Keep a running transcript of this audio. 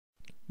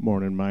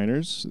Morning,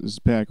 miners. This is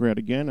Pakratt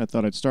again. I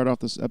thought I'd start off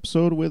this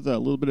episode with a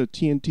little bit of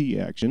TNT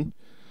action.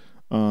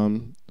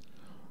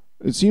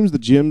 It seems the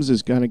Jims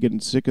is kind of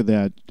getting sick of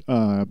that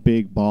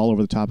big ball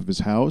over the top of his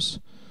house,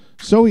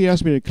 so he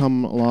asked me to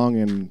come along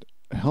and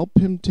help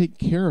him take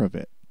care of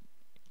it.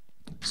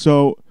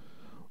 So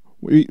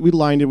we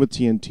lined it with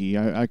TNT.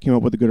 I came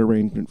up with a good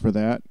arrangement for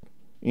that,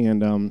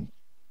 and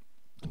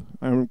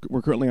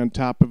we're currently on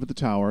top of the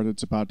tower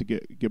that's about to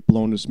get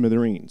blown to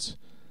smithereens.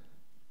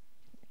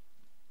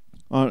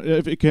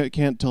 If you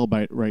can't tell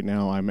by right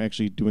now, I'm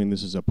actually doing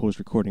this as a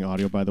post-recording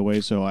audio, by the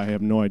way, so I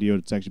have no idea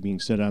what's actually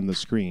being said on the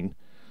screen.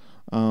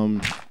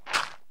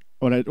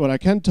 What I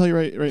can tell you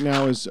right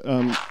now is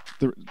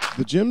the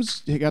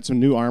Jims, he got some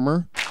new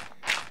armor,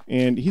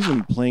 and he's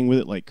been playing with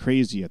it like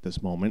crazy at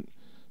this moment.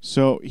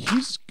 So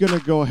he's going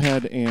to go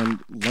ahead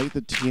and light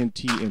the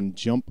TNT and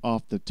jump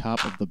off the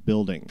top of the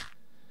building.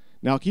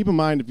 Now, keep in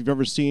mind, if you've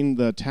ever seen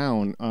the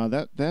town,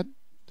 that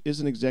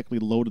isn't exactly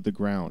low to the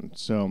ground,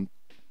 so...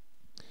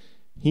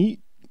 He's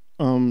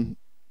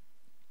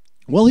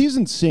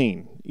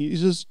insane.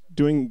 He's just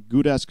doing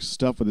Guudesque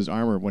stuff with his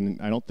armor when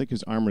I don't think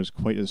his armor is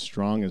quite as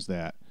strong as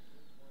that.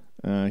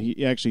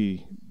 He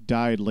actually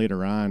died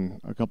later on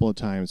a couple of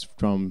times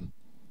from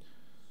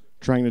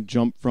trying to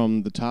jump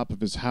from the top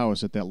of his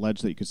house at that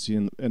ledge that you could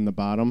see in the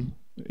bottom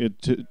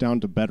down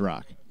to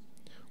bedrock,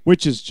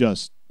 which is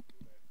just,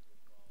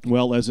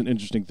 well, that's an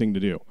interesting thing to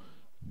do.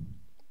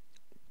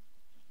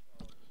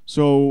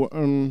 So,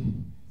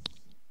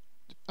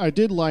 I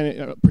did line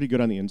it pretty good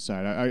on the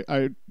inside.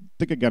 I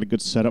think I got a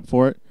good setup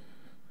for it.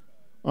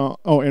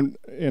 Sorry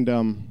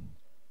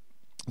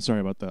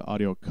about the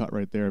audio cut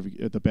right there.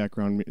 The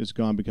background is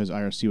gone because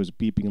IRC was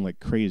beeping like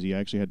crazy. I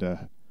actually had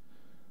to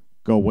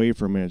go away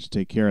for a minute to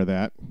take care of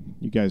that.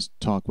 You guys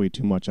talk way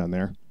too much on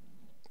there.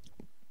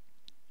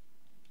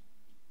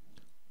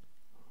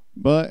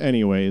 But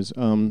anyways,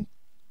 I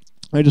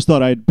just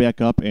thought I'd back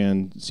up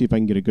and see if I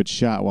can get a good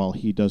shot while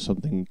he does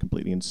something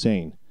completely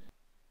insane.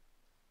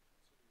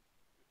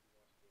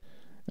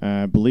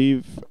 I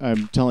believe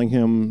I'm telling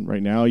him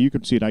right now, you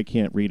can see it, I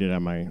can't read it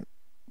on my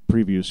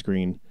preview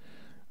screen.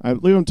 I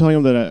believe I'm telling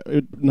him that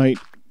a night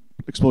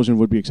explosion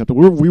would be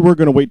acceptable. We were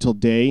going to wait till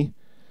day.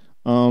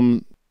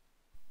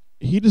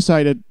 He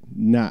decided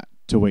not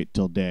to wait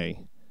till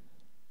day.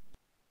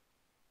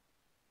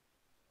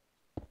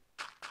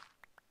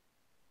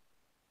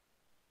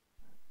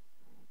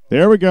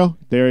 There we go.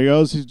 There he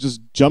goes. He just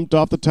jumped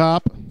off the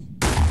top.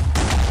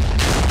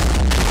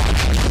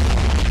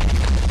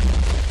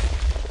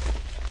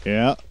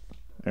 Yeah,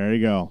 there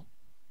you go.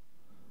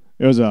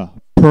 It was a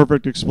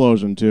perfect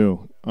explosion,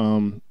 too.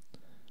 The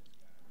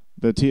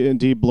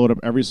TNT blowed up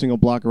every single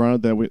block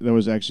around it that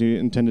was actually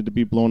intended to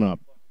be blown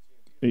up.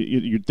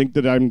 You'd think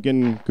that I'm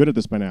getting good at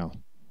this by now.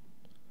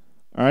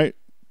 All right,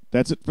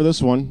 that's it for this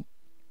one.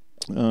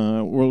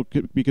 We'll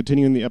be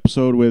continuing the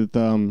episode with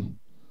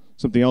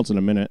something else in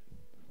a minute.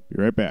 Be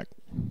right back.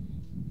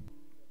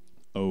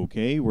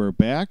 Okay, we're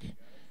back.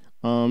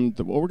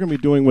 What we're going to be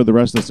doing with the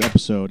rest of this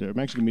episode, I'm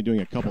actually going to be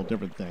doing a couple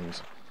different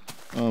things.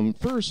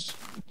 First,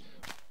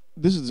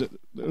 this is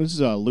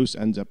a loose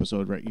ends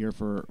episode right here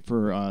for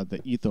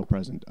the Etho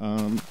present.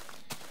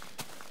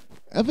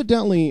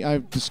 Evidently,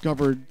 I've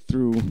discovered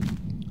through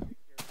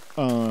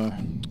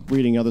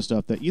reading other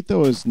stuff that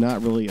Etho is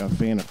not really a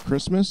fan of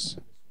Christmas,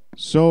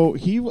 so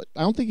I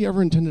don't think he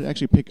ever intended to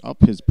actually pick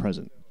up his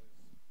present.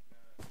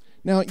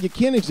 Now, you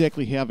can't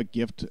exactly have a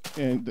gift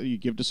that you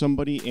give to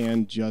somebody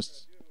and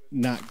just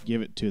not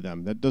give it to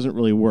them. That doesn't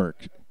really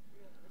work.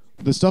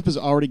 The stuff is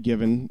already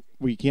given.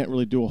 We can't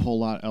really do a whole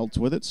lot else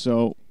with it,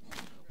 so,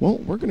 well,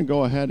 we're going to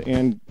go ahead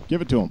and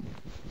give it to him.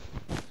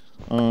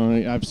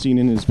 I've seen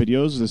in his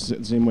videos,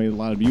 the same way a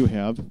lot of you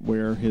have,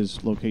 where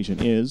his location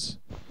is.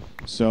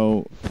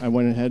 So I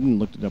went ahead and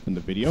looked it up in the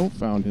video,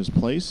 found his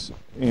place,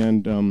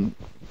 and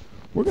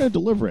we're going to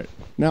deliver it.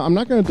 Now, I'm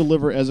not going to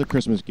deliver it as a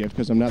Christmas gift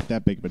because I'm not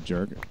that big of a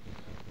jerk.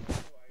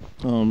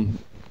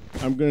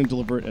 I'm going to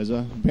deliver it as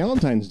a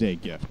Valentine's Day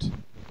gift,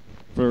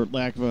 for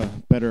lack of a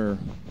better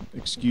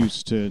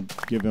excuse to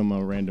give him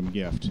a random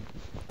gift.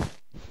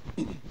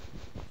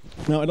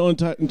 Now, I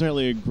don't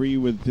entirely agree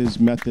with his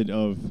method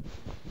of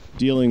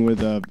dealing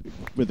with a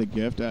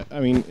gift.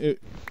 I mean,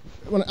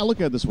 when I look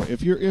at it this way,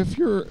 if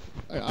you're,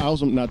 I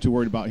also am not too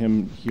worried about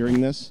him hearing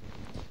this,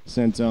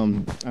 since I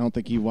don't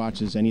think he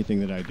watches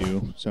anything that I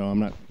do, so I'm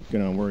not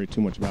going to worry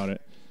too much about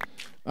it.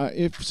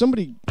 If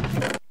somebody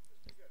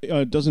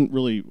doesn't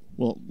really,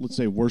 well, let's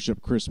say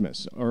worship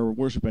Christmas or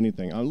worship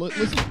anything.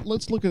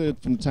 Let's look at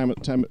it from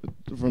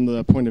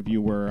the point of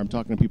view where I'm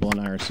talking to people on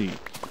IRC.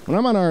 When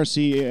I'm on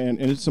IRC and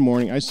it's the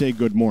morning, I say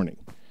good morning,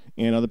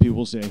 and other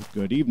people say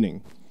good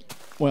evening.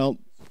 Well,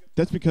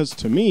 that's because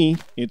to me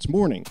it's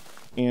morning,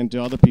 and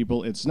to other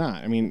people it's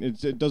not. I mean,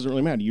 it doesn't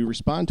really matter. You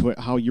respond to it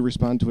how you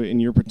respond to it in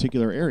your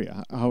particular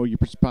area, how you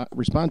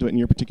respond to it in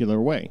your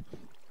particular way.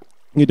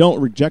 You don't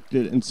reject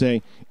it and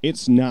say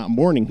it's not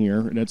morning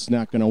here, and it's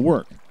not going to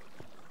work.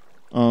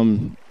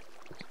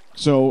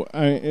 So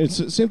it's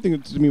the same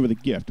thing to me with a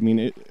gift. I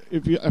mean,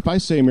 if I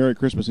say Merry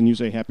Christmas and you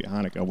say Happy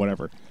Hanukkah,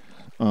 whatever,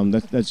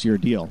 That's your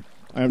deal.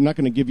 I'm not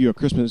going to give you a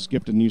Christmas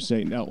gift and you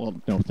say, no,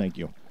 well, no, thank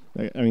you.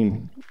 I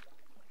mean,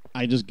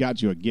 I just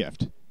got you a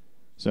gift.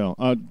 So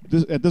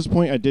at this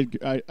point,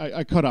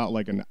 I cut out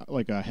like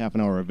a half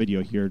an hour of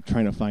video here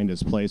trying to find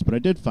his place, but I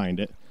did find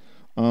it.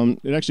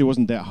 It actually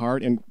wasn't that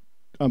hard, and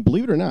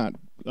believe it or not,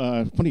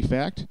 funny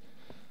fact,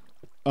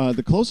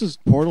 the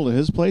closest portal to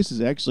his place is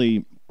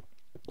actually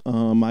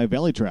my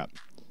valley trap.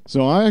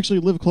 So I actually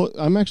live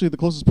I'm actually the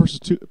closest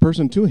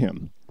person to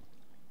him.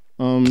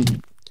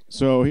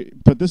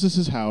 But this is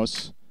his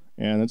house,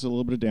 and that's a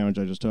little bit of damage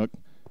I just took.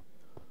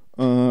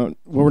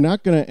 We're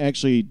not going to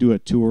actually do a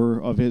tour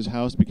of his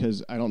house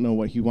because I don't know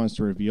what he wants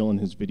to reveal in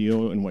his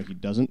video and what he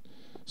doesn't.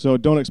 So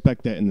don't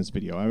expect that in this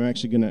video. I'm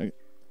actually going to,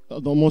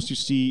 the most you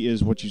see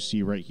is what you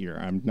see right here.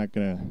 I'm not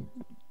going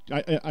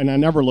to, and I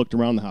never looked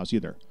around the house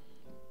either.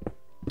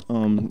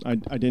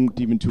 I didn't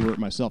even tour it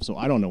myself, so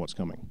I don't know what's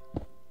coming.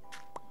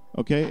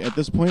 Okay, at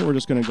this point, we're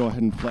just going to go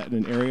ahead and flatten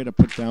an area to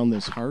put down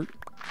this heart.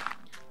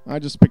 I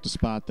just picked a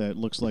spot that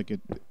looks like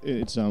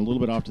it's a little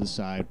bit off to the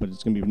side, but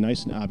it's going to be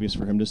nice and obvious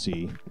for him to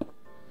see.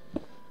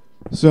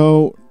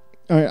 So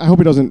I hope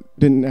he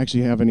didn't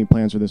actually have any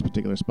plans for this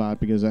particular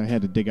spot because I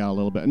had to dig out a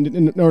little bit. And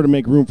in order to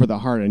make room for the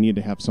heart, I need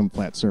to have some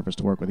flat surface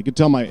to work with. You can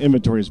tell my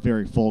inventory is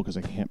very full because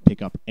I can't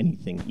pick up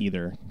anything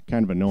either.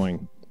 Kind of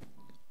annoying.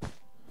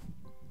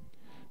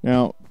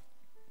 Now,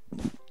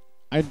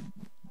 I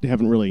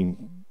haven't really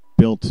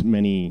built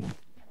many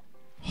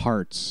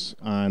hearts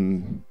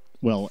on,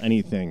 well,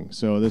 anything.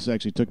 So this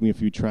actually took me a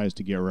few tries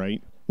to get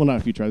right. Well, not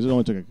a few tries. It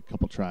only took a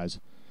couple tries.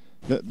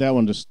 That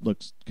one just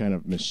looks kind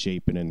of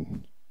misshapen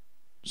and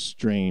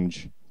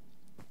strange.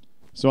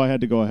 So I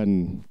had to go ahead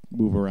and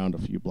move around a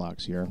few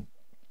blocks here.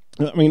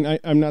 I mean,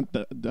 I'm not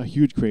the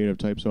huge creative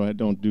type, so I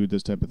don't do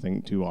this type of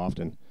thing too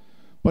often.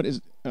 But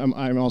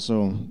I've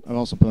also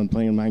been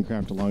playing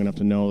Minecraft long enough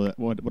to know that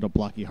what a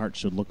blocky heart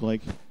should look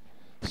like.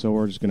 So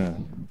we're just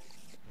gonna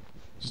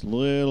a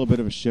little bit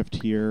of a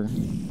shift here.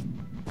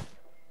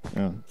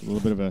 A little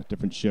bit of a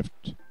different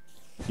shift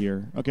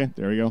here. Okay,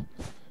 there we go.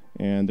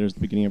 And there's the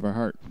beginning of our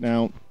heart.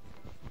 Now,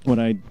 what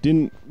I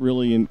didn't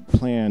really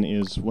plan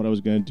is what I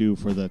was going to do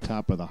for the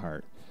top of the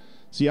heart.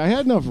 See, I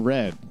had enough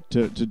red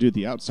to do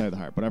the outside of the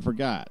heart, but I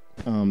forgot.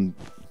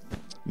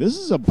 This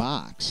is a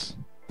box.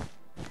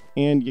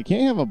 And you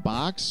can't have a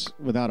box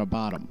without a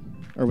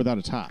bottom, or without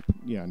a top.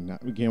 Yeah,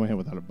 we can't have it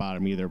without a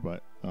bottom either,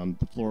 but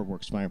the floor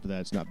works fine for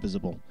that. It's not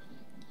visible.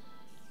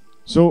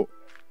 So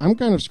I'm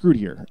kind of screwed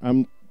here.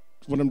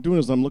 What I'm doing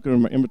is I'm looking at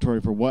my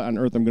inventory for what on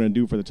earth I'm going to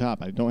do for the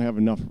top. I don't have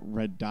enough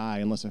red dye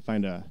unless I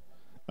find a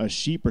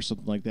sheep or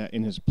something like that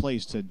in his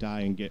place to dye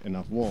and get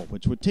enough wool,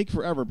 which would take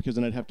forever because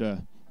then I'd have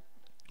to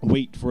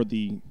wait for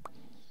the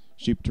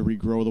sheep to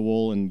regrow the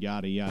wool and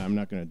yada yada. I'm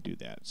not going to do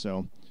that.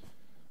 So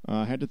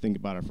I had to think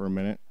about it for a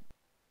minute.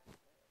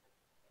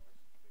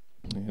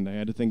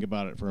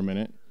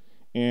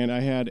 And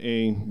I had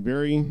a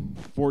very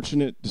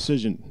fortunate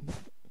decision.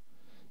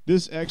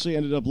 This actually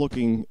ended up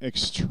looking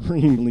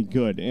extremely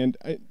good, and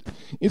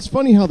it's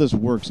funny how this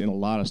works in a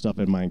lot of stuff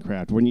in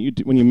Minecraft. When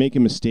you make a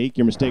mistake,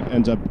 your mistake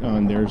ends up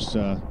on. There's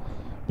a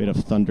bit of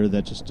thunder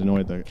that just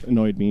annoyed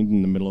me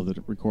in the middle of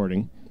the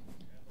recording.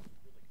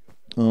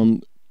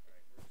 A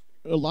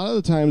lot of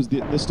the times,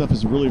 this stuff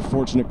is a really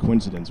fortunate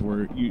coincidence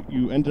where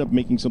you ended up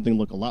making something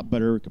look a lot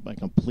better by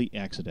complete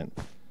accident.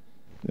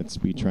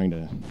 That's me trying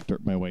to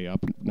dirt my way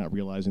up, not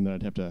realizing that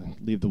I'd have to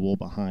leave the wool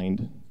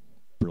behind.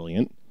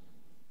 Brilliant.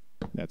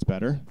 That's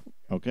better.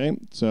 Okay,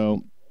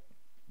 so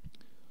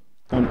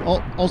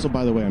also,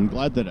 by the way, I'm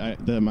glad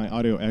that my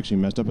audio actually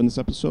messed up in this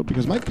episode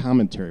because my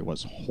commentary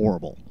was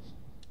horrible.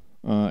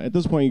 At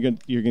this point,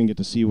 you're going to get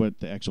to see what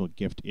the actual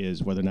gift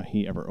is, whether or not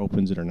he ever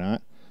opens it or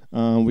not.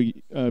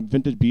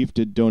 Vintage Beef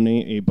did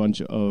donate a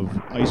bunch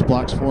of ice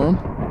blocks for him,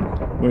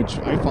 which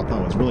I thought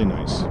was really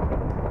nice.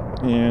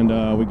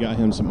 And we got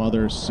him some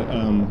other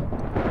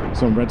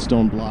some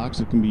redstone blocks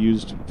that can be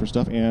used for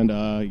stuff, and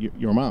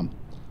your mom.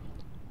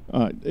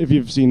 If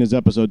you've seen his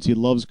episodes, he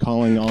loves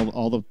calling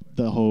all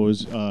the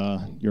hoes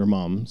your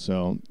mom.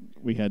 So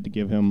we had to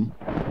give him.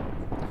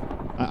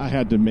 I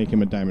had to make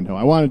him a diamond hoe.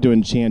 I wanted to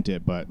enchant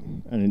it, but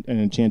an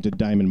enchanted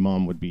diamond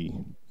mom would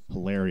be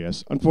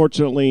hilarious.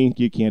 Unfortunately,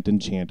 you can't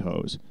enchant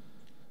hoes.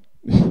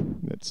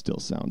 That still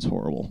sounds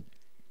horrible.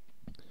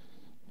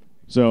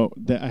 So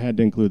I had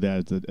to include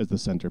that as the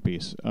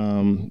centerpiece.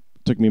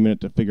 Took me a minute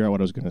to figure out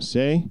what I was going to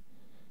say.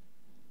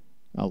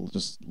 I'll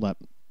just let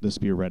this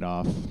be read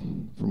off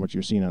from what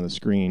you're seeing on the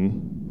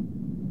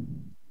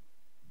screen.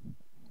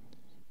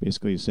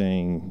 Basically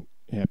saying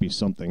happy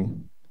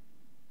something.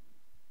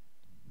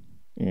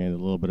 And a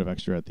little bit of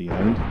extra at the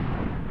end.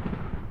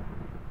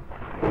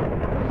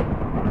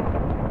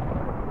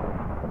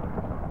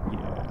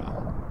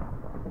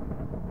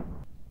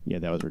 Yeah,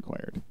 that was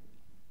required.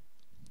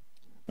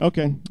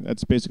 Okay,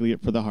 that's basically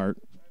it for the heart.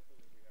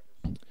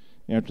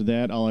 After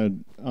that, all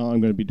I'm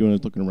going to be doing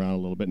is looking around a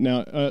little bit.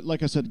 Now,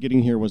 like I said,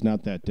 getting here was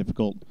not that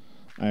difficult.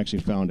 I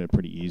actually found it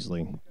pretty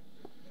easily.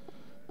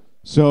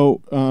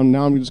 So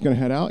now I'm just going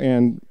to head out,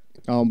 and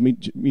I'll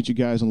meet you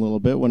guys in a little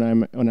bit when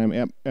I'm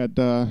at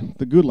the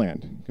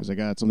Guudeland, because I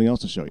got something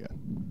else to show you.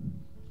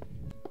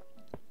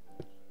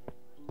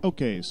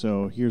 Okay,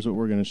 so here's what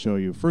we're going to show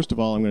you. First of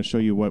all, I'm going to show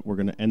you what we're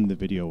going to end the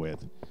video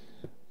with,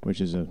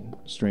 which is a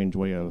strange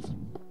way of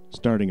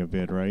starting a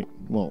vid, right?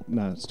 Well,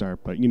 not start,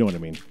 but you know what I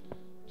mean.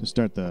 To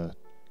start the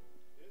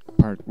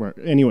part where...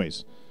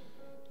 Anyways,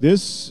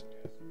 this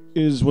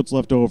is what's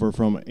left over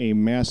from a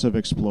massive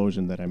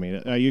explosion that I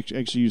made. I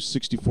actually used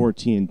 64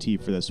 TNT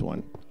for this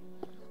one.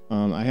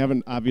 I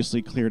haven't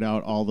obviously cleared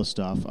out all the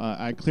stuff.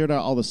 I cleared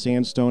out all the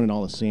sandstone and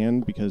all the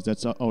sand because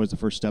that's always the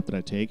first step that I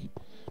take.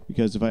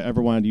 Because if I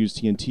ever wanted to use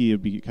TNT, it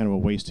would be kind of a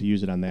waste to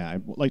use it on that.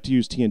 I like to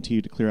use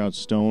TNT to clear out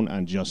stone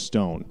on just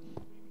stone.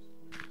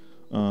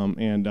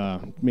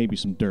 And maybe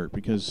some dirt,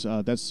 because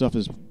that stuff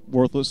is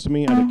worthless to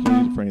me. I can't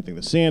use it for anything.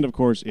 The sand, of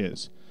course,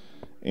 is.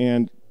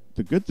 And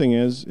the good thing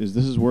is this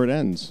is where it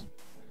ends.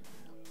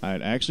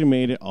 I'd actually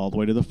made it all the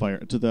way to the fire,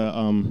 to the,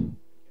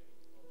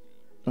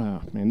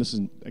 man, this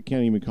is, I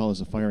can't even call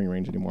this a firing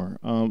range anymore,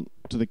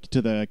 to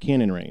the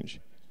cannon range.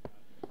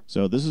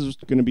 So this is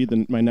going to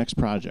be my next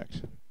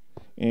project.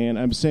 And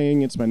I'm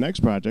saying it's my next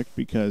project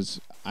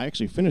because I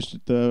actually finished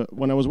it the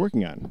one I was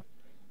working on.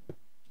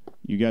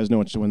 You guys know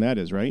which one that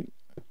is, right?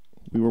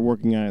 We were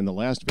working on it in the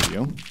last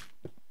video.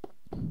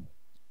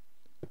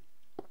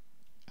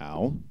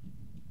 Ow.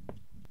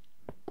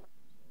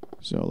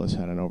 So let's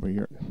head on over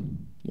here.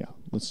 Yeah,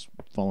 let's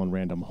fall in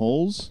random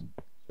holes.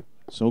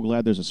 So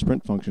glad there's a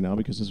sprint function now,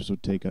 because this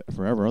would take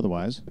forever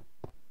otherwise.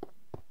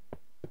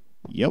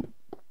 Yep.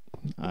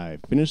 I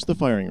finished the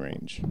firing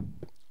range.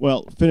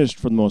 Well, finished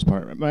for the most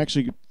part. I'm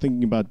actually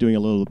thinking about doing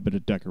a little bit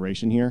of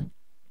decoration here,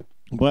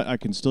 but I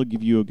can still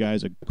give you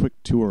guys a quick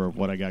tour of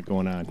what I got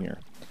going on here.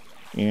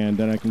 And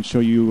then I can show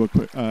you a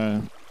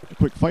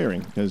quick firing,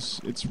 because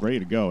it's ready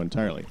to go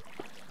entirely.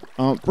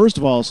 First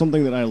of all,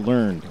 something that I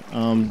learned.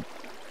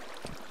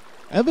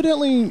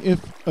 Evidently,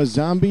 if a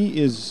zombie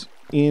is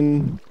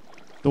in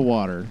the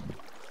water,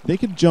 they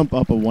could jump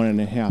up a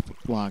 1.5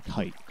 block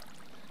height.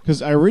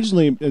 Because I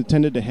originally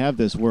intended to have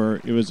this where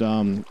it was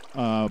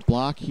a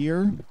block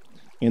here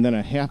and then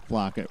a half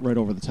block right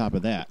over the top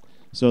of that,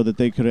 so that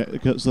they could,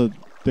 it was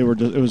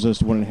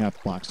just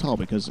 1.5 blocks tall,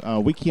 because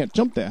we can't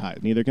jump that high.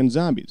 Neither can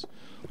zombies.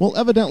 Well,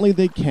 evidently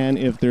they can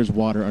if there's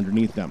water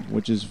underneath them,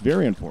 which is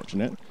very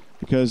unfortunate,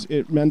 because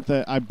it meant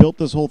that I built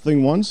this whole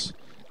thing once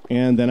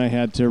and then I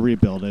had to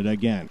rebuild it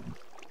again.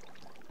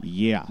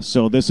 Yeah,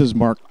 so this is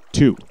Mark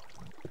II.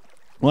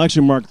 Well,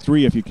 actually Mark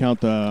III if you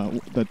count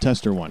the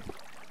tester one.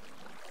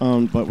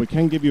 But we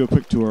can give you a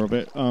quick tour of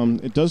it.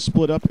 It does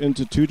split up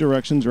into two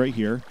directions right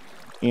here,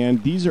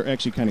 and these are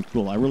actually kind of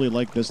cool. I really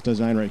like this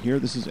design right here.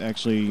 This is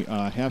actually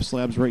half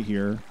slabs right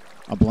here,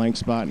 a blank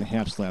spot, and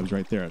half slabs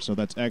right there. So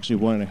that's actually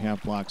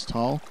 1.5 blocks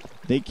tall.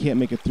 They can't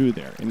make it through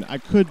there. And I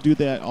could do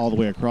that all the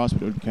way across,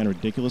 but it would be kind of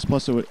ridiculous.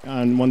 Plus, it would,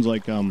 on ones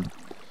like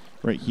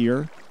right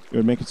here, it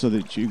would make it so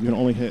that you can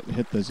only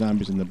hit the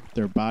zombies in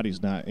their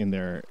bodies, not in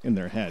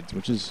their heads,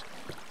 which is...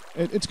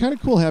 It's kind of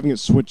cool having it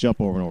switch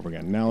up over and over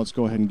again. Now let's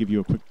go ahead and give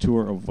you a quick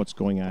tour of what's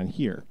going on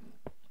here.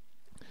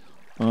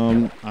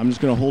 I'm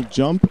just going to hold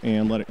jump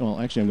and let it... Well,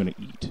 actually, I'm going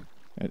to eat.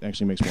 It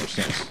actually makes more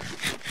sense.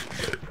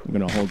 I'm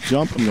going to hold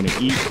jump, I'm going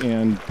to eat,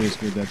 and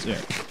basically that's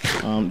it.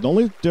 The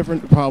only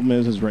different problem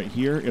is right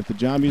here, if the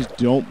zombies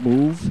don't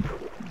move,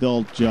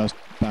 they'll just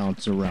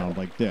bounce around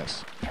like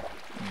this.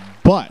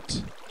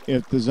 But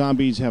if the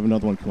zombies have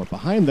another one come up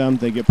behind them,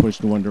 they get pushed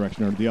in one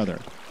direction or the other.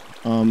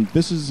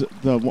 This is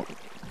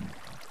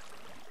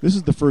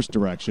the first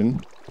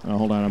direction.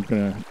 Hold on, I'm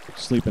going to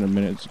sleep in a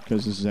minute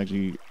because this is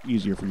actually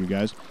easier for you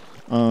guys.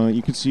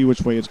 You can see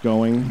which way it's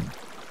going.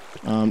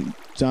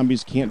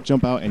 Zombies can't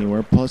jump out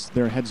anywhere, plus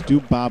their heads do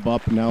bob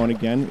up now and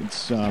again.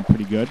 It's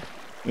pretty good.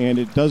 And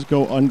it does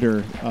go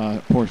under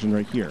a portion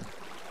right here.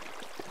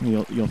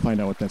 You'll find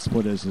out what that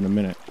split is in a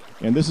minute.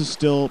 And this is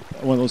still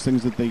one of those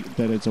things that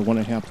it's a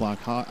 1.5 block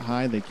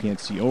high. They can't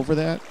see over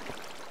that.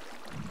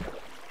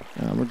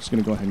 We're just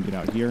going to go ahead and get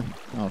out here.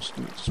 I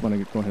just want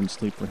to go ahead and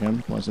sleep for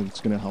him. Plus,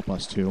 it's going to help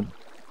us too.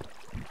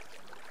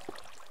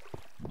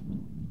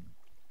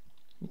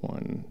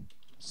 One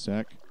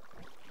sec.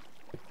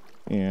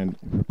 And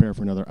prepare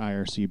for another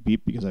IRC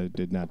beep because I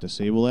did not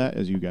disable that,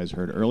 as you guys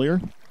heard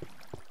earlier.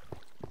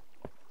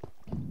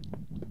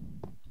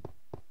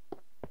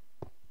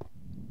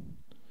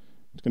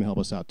 It's going to help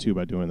us out too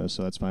by doing this,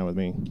 so that's fine with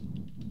me.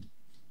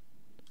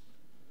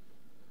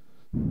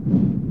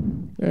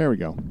 There we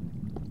go.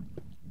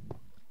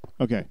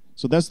 Okay,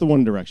 so that's the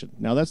one direction.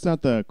 Now, that's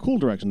not the cool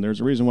direction.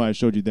 There's a reason why I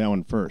showed you that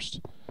one first.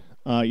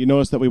 You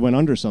notice that we went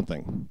under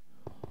something.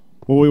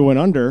 What we went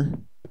under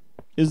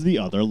is the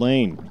other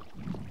lane.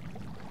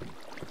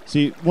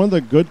 See, one of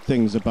the good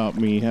things about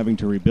me having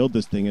to rebuild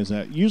this thing is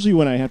that usually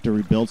when I have to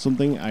rebuild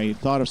something, I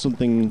thought of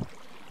something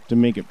to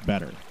make it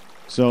better.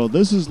 So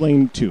this is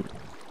lane 2.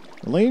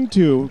 Lane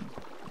 2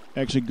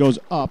 actually goes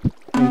up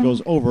and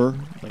goes over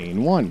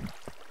lane 1.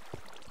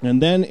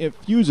 And then it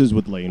fuses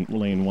with lane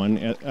 1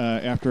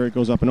 after it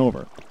goes up and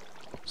over.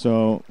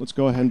 So let's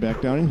go ahead and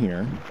back down in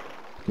here.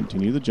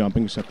 Continue the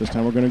jumping, except this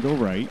time we're going to go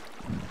right.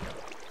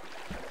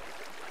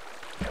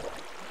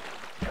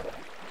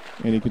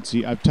 And you can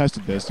see I've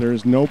tested this.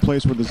 There's no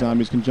place where the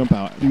zombies can jump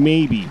out.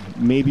 Maybe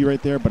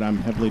right there, but I'm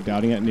heavily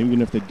doubting it. And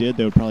even if they did,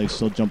 they would probably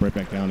still jump right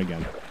back down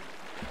again.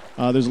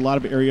 There's a lot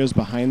of areas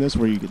behind this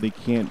where they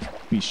can't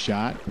be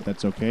shot, but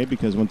that's okay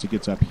because once it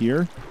gets up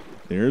here,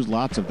 there's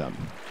lots of them.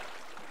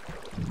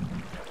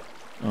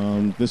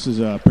 This is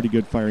a pretty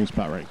good firing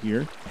spot right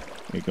here.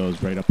 It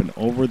goes right up and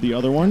over the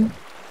other one.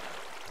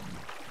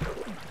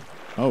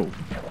 Oh.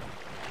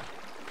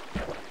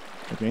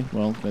 Okay,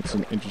 well, that's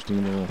an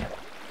interesting little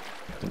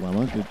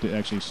dilemma. It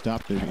actually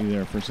stopped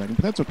there for a second,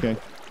 but that's okay.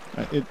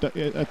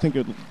 I think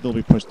they'll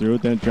be pushed through.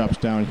 Then it drops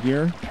down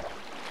here,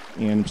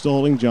 and I'm still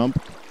holding jump.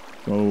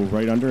 Go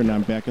right under, and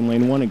I'm back in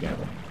lane 1 again.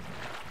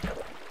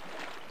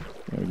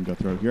 Yeah, we can go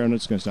through here. I'm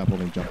just going to stop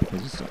holding jump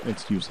because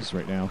it's useless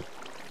right now.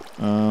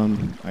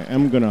 I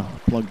am going to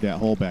plug that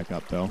hole back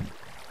up, though,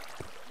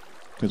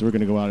 because we're going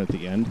to go out at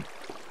the end.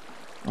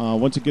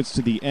 Once it gets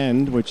to the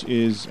end, which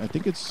is, I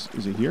think is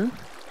it here?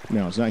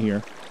 No, it's not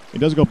here. It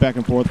does go back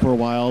and forth for a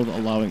while,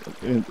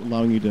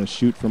 allowing you to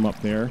shoot from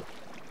up there,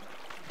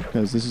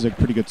 because this is a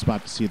pretty good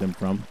spot to see them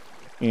from.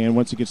 And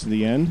once it gets to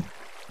the end,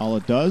 all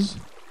it does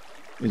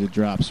is it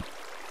drops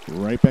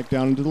right back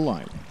down into the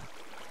line.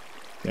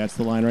 That's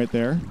the line right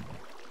there.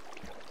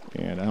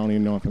 And I don't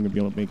even know if I'm going to be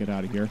able to make it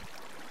out of here.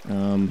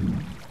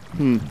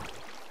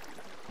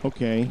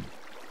 Okay.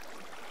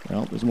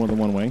 Well, there's more than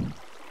one way.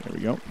 There we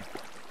go.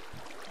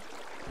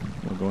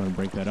 We'll go ahead and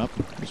break that up.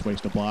 Just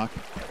waste a block.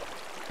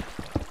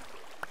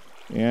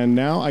 And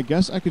now I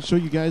guess I could show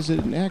you guys it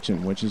in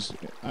action, which is,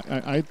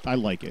 I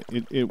like it.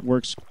 It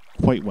works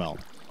quite well.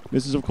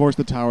 This is, of course,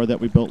 the tower that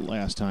we built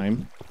last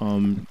time.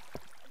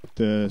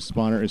 The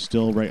spawner is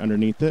still right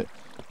underneath it.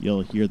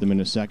 You'll hear them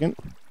in a second.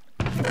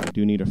 I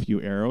do need a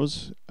few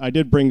arrows. I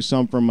did bring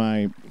some from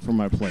my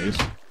place.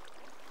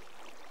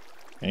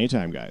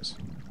 Anytime, guys.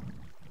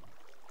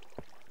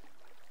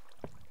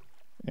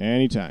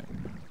 Anytime.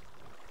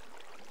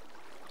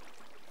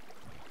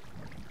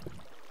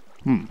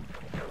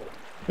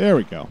 There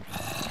we go.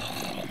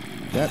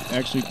 That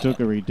actually took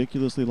a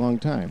ridiculously long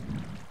time.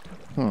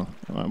 Huh.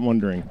 I'm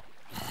wondering.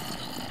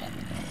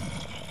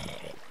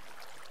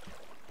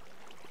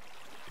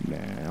 Nah,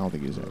 I don't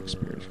think he's an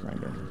experienced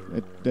grinder.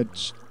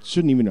 That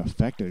shouldn't even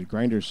affect it.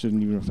 Grinders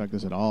shouldn't even affect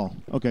this at all.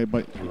 Okay,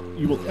 but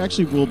you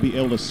will be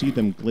able to see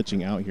them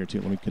glitching out here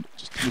too. Let me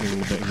just eat a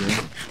little bit here.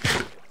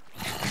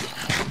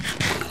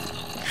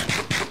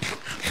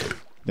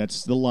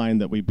 That's the line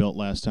that we built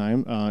last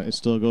time. It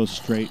still goes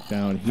straight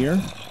down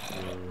here,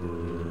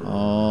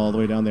 all the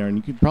way down there, and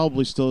you could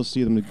probably still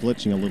see them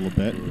glitching a little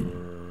bit.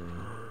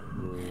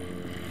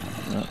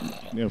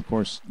 Of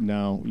course,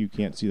 now you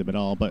can't see them at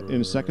all, but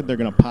in a second they're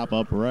going to pop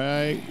up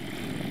right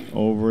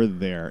over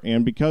there.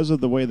 And because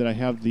of the way that I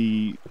have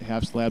the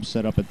half slab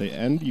set up at the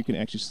end, you can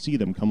actually see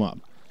them come up.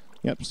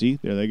 Yep, see?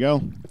 There they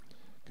go.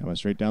 Coming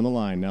straight down the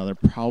line. Now they're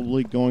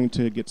probably going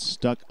to get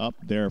stuck up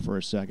there for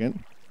a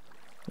second.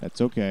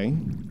 That's okay.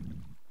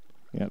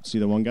 Yep, see,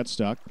 the one got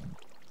stuck.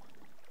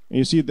 And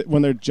you see that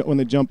when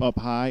they jump up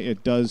high,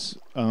 it does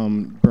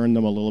burn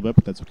them a little bit,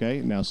 but that's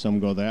okay. Now some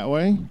go that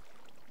way.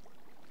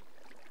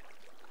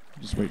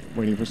 Just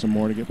waiting for some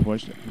more to get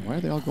pushed. Why are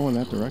they all going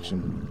that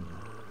direction?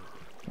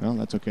 Well,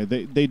 that's okay.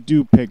 They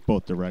do pick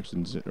both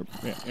directions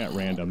at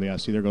random. Yeah,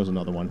 see, there goes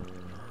another one.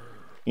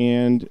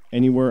 And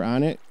anywhere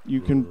on it,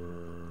 you can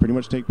pretty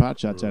much take pot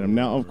shots at them.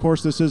 Now, of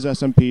course, this is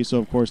SMP, so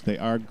of course they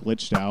are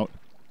glitched out,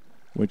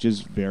 which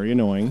is very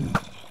annoying.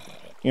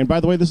 And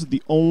by the way, this is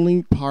the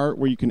only part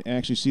where you can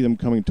actually see them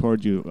coming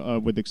towards you,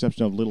 with the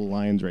exception of little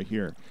lines right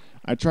here.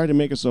 I try to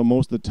make it so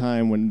most of the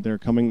time when they're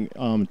coming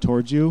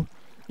towards you,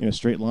 in a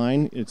straight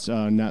line, it's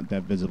not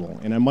that visible.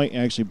 And I might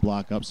actually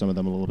block up some of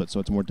them a little bit so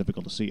it's more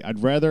difficult to see.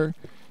 I'd rather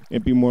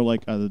it be more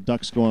like the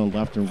ducks going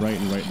left and right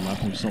and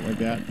left or something like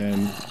that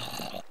than,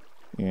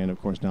 and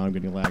of course now I'm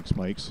getting lag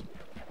spikes.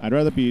 I'd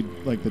rather be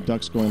like the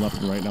ducks going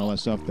left and right and all that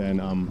stuff than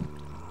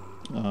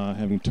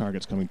having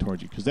targets coming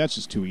towards you, because that's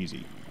just too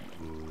easy.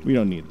 We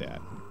don't need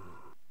that.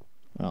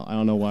 Well, I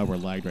don't know why we're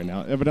lagged right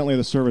now. Evidently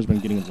the server's been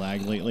getting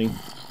lagged lately.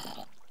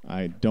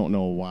 I don't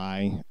know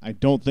why. I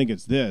don't think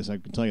it's this, I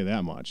can tell you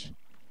that much.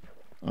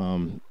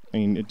 I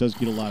mean, it does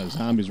get a lot of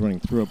zombies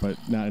running through it, but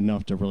not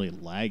enough to really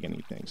lag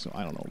anything, so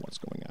I don't know what's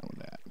going on with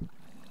that.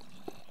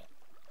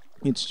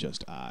 It's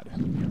just odd.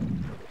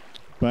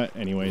 But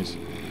anyways,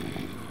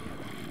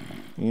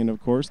 and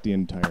of course, the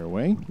entire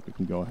way, we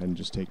can go ahead and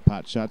just take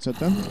pot shots at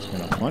them. It's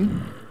kind of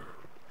fun.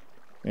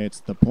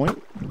 It's the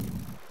point.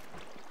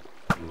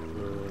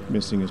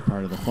 Missing is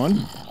part of the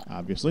fun,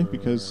 obviously,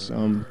 because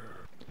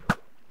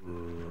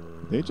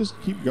they just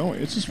keep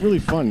going. It's just really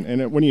fun,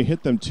 and when you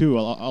hit them too,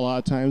 a lot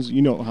of times,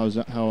 you know how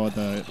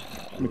the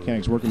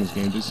mechanics work in this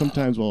game. They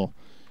sometimes will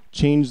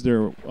change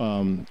their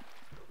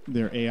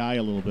AI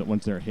a little bit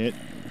once they're hit.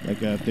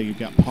 Like if they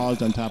got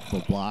paused on top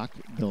of a block,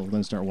 they'll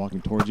then start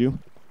walking towards you.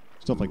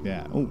 Stuff like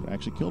that. Oh, I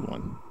actually killed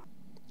one.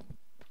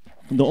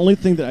 The only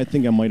thing that I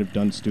think I might have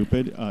done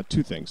stupid,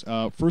 two things.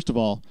 First of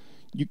all,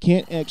 you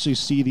can't actually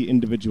see the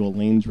individual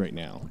lanes right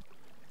now.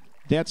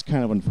 that's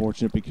kind of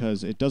unfortunate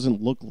because it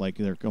doesn't look like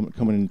they're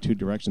coming in two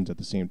directions at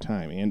the same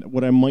time. And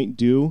what I might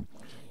do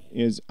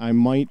is I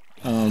might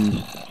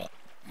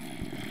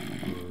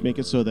make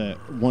it so that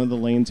one of the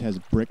lanes has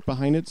brick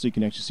behind it, so you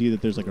can actually see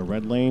that there's like a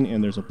red lane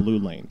and there's a blue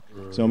lane.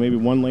 So maybe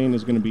one lane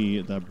is going to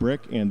be the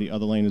brick and the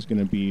other lane is going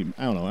to be,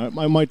 I don't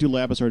know, I might do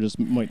lapis or just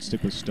might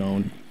stick with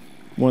stone.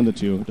 One of the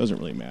two, it doesn't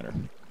really matter.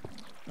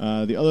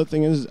 The other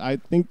thing is, I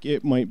think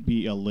it might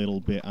be a little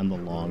bit on the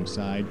long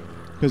side,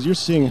 because you're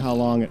seeing how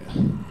long it...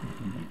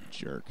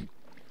 Jerk.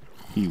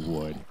 He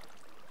would.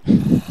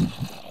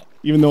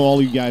 Even though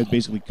all you guys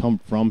basically come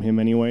from him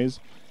anyways.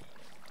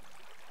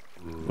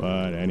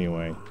 But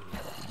anyway.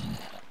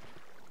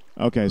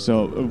 Okay,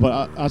 so,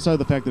 but outside of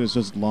the fact that it's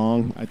just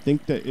long, I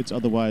think that it's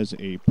otherwise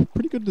a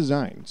pretty good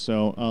design.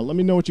 So let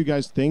me know what you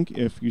guys think,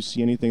 if you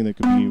see anything that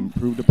could be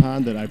improved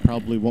upon that I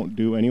probably won't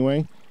do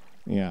anyway.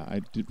 Yeah,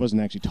 I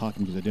wasn't actually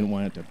talking because I didn't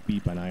want it to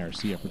beep on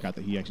IRC. I forgot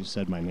that he actually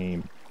said my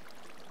name.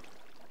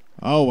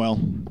 Oh, well.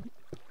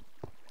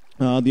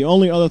 The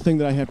only other thing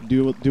that I have to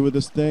do with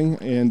this thing,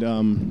 and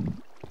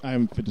I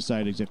haven't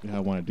decided exactly how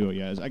I want to do it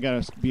yet, is I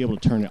got to be able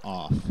to turn it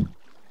off.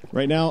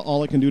 Right now,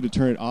 all I can do to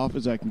turn it off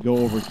is I can go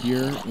over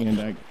here, and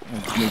I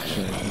make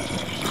sure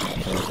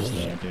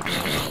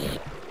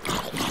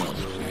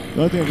the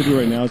only thing I can do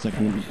right now is I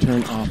can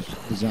turn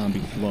off the zombie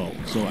flow.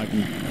 So I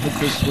can hit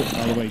this switch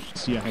all the way.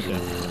 See, I had to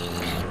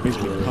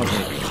basically cover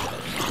it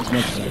as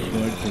much as I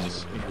could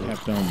because it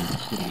kept getting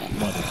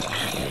flooded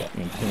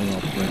and killing all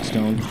the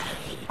redstone.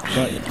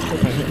 But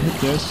if I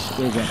hit this,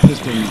 there's a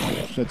piston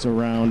that's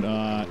around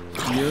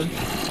here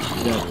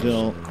that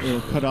it'll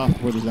cut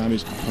off where the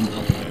zombies can come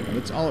up again.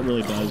 That's all it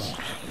really does.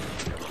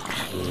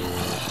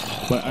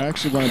 But I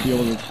actually want to be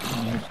able to...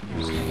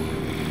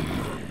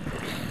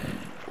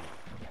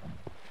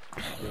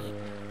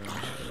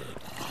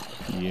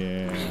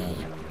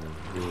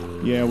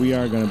 Yeah, we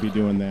are going to be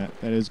doing that.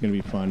 That is going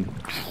to be fun.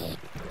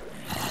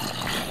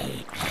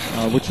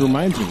 Which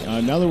reminds me,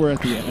 now that we're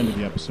at the end of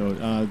the episode,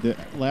 the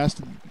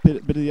last bit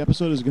of the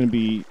episode is going to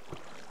be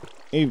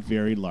a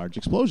very large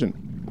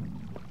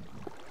explosion.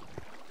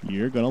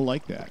 You're going to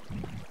like that.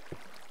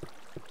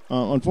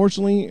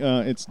 Unfortunately,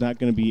 it's not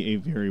going to be a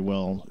very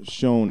well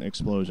shown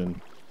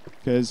explosion,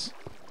 because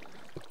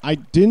I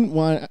didn't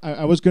want...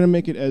 I was going to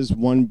make it as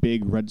one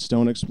big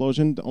redstone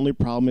explosion. The only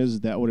problem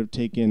is that would have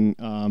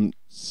taken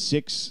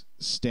 6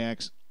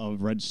 stacks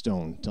of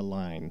redstone to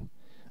line.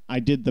 I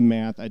did the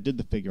math, I did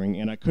the figuring,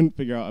 and I couldn't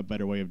figure out a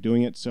better way of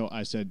doing it, so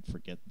I said,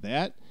 forget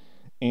that,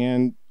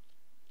 and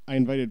I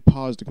invited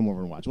Pause to come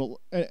over and watch. Well,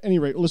 at any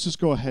rate, let's just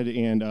go ahead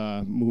and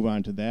move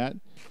on to that.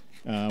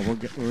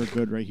 We're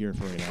good right here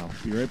for right now.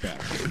 Be right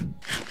back.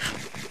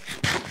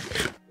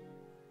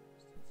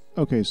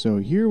 Okay, so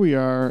here we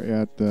are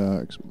at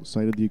the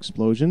site of the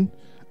explosion.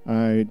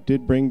 I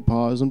did bring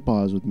Pause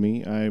with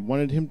me. I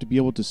wanted him to be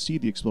able to see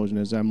the explosion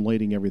as I'm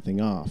lighting everything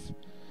off.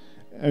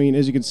 I mean,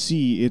 as you can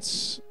see,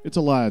 it's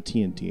a lot of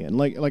TNT, and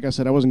like I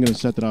said, I wasn't going to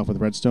set that off with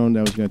redstone.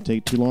 That was going to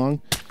take too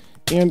long,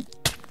 and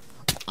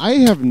I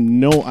have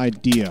no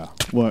idea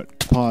what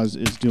Pause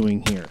is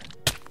doing here.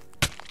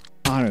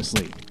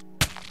 Honestly,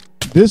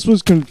 this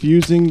was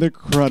confusing the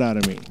crud out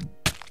of me,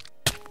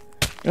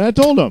 and I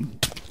told him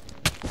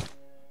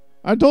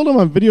I'm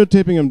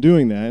videotaping him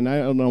doing that, and I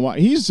don't know why.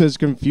 He's as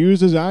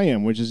confused as I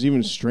am, which is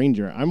even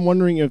stranger. I'm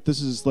wondering if this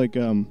is like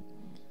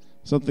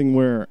something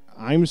where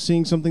I'm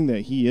seeing something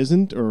that he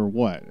isn't, or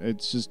what.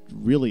 It's just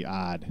really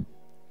odd.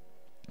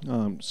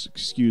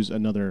 Excuse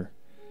another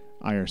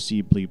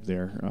IRC bleep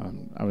there.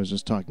 I was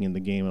just talking in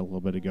the game a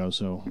little bit ago,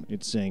 so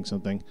it's saying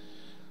something.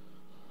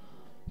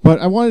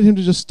 But I wanted him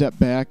to just step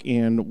back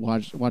and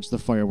watch the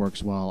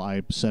fireworks while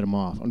I set him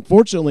off.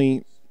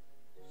 Unfortunately,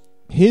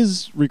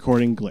 his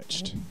recording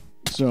glitched.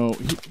 So,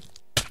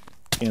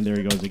 and there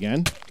he goes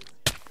again.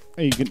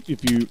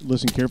 If you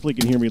listen carefully, you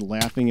can hear me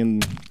laughing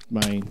in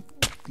my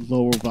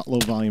low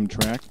volume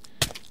track.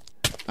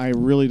 I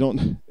really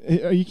don't...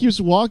 He keeps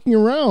walking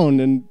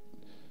around and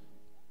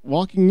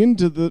walking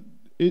into the...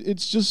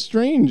 It's just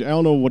strange. I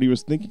don't know what he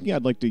was thinking.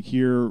 I'd like to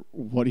hear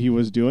what he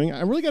was doing.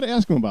 I really got to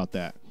ask him about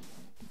that.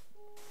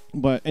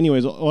 But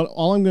anyways,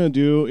 all I'm going to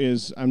do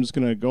is I'm just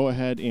going to go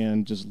ahead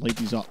and just light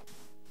these up.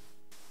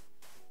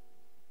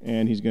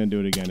 And he's going to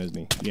do it again, isn't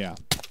he? Yeah.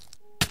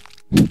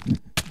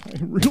 I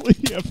really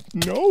have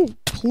no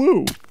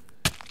clue.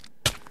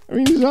 I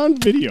mean, he's on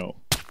video.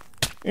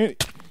 And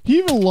he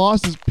even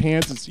lost his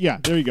pants. Yeah,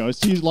 there you go.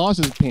 He's lost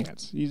his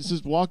pants. He's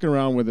just walking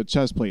around with a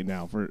chest plate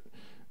now.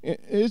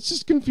 It's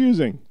just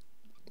confusing.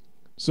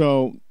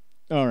 So,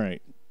 all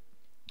right.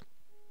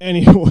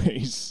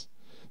 Anyways,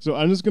 so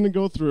I'm just going to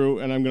go through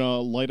and I'm going to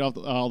light off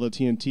all the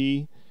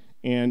TNT.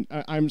 And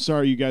I'm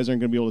sorry you guys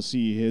aren't going to be able to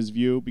see his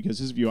view, because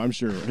his view, I'm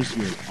sure, his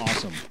view is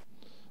awesome.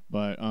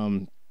 But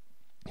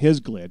his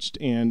glitched,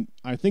 and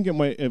I think it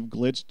might have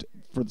glitched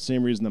for the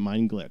same reason that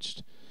mine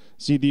glitched.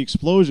 See, the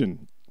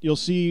explosion, you'll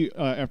see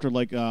after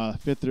like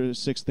 5th or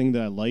 6th thing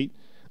that I light,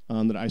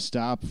 that I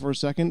stop for a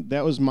second,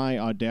 that was my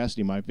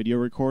Audacity, my video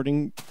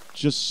recording,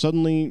 just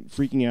suddenly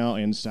freaking out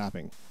and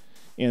stopping.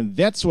 And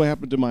that's what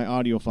happened to my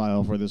audio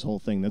file for this whole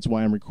thing. That's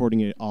why I'm recording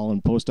it all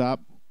in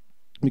post-op,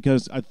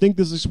 because I think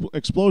this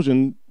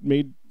explosion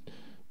made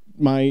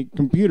my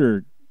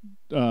computer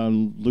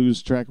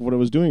lose track of what it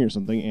was doing or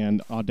something,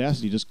 and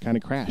Audacity just kind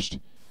of crashed.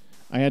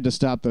 I had to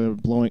stop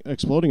the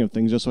exploding of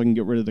things just so I can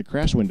get rid of the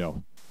crash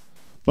window.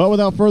 But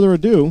without further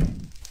ado,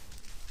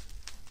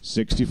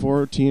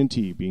 64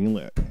 TNT being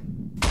lit.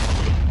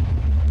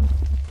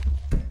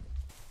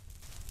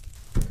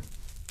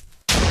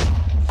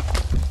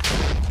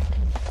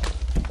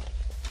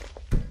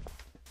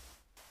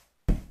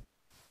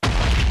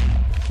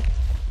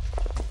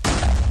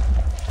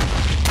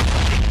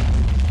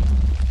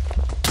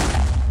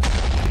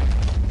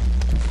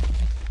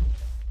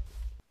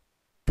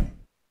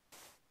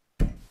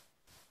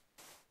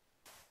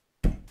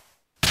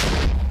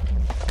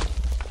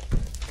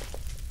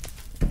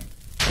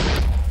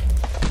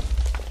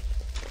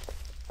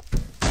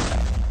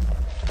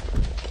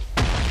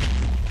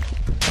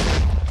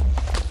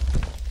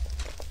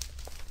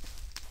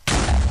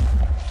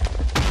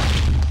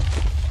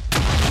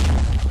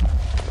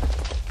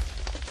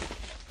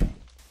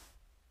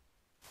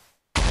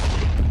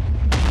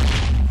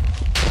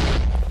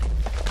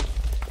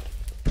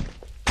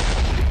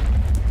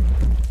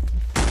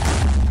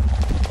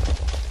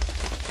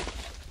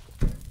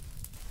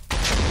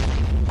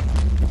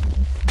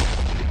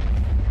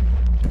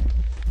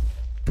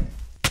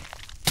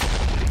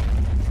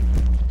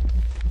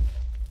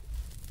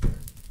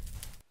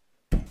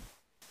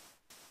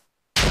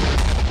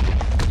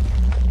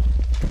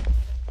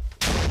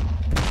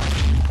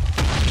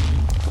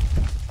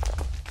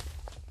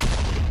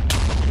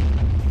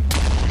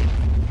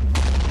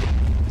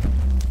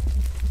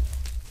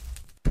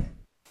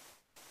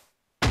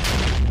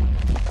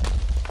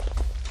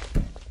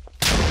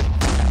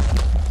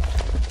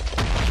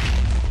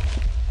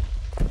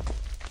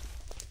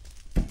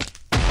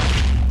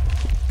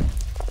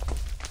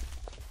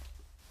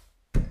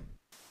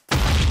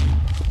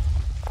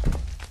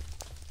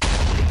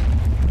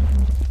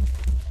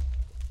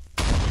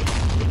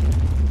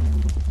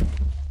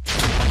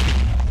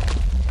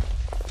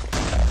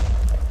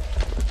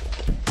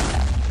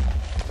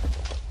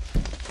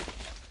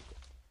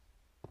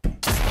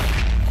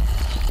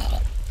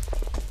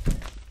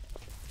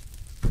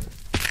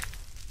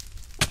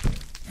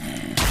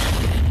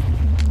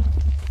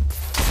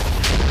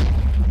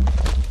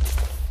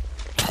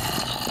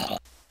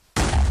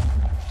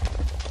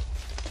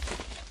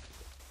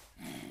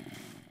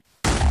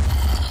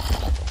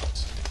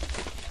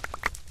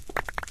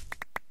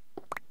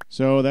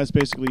 So that's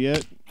basically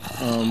it.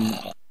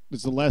 This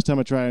is the last time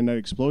I try a night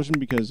explosion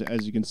because,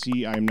 as you can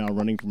see, I am now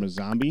running from a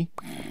zombie.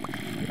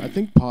 I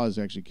think pause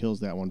actually kills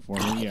that one for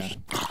me, yeah.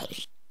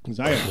 Because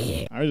I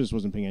just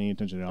wasn't paying any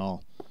attention at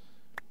all.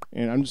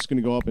 And I'm just going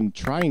to go up and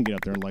try and get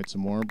up there and light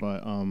some more,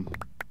 but,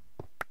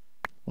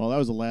 well, that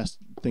was the last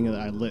thing that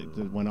I lit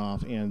that went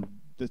off, and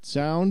the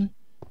sound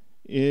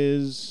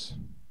is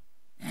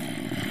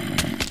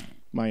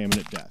my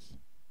imminent death.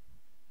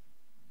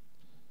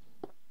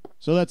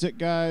 So that's it,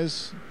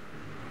 guys.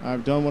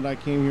 I've done what I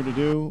came here to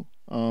do.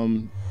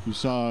 You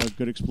saw a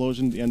good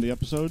explosion at the end of the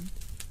episode.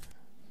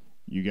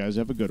 You guys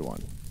have a good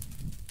one.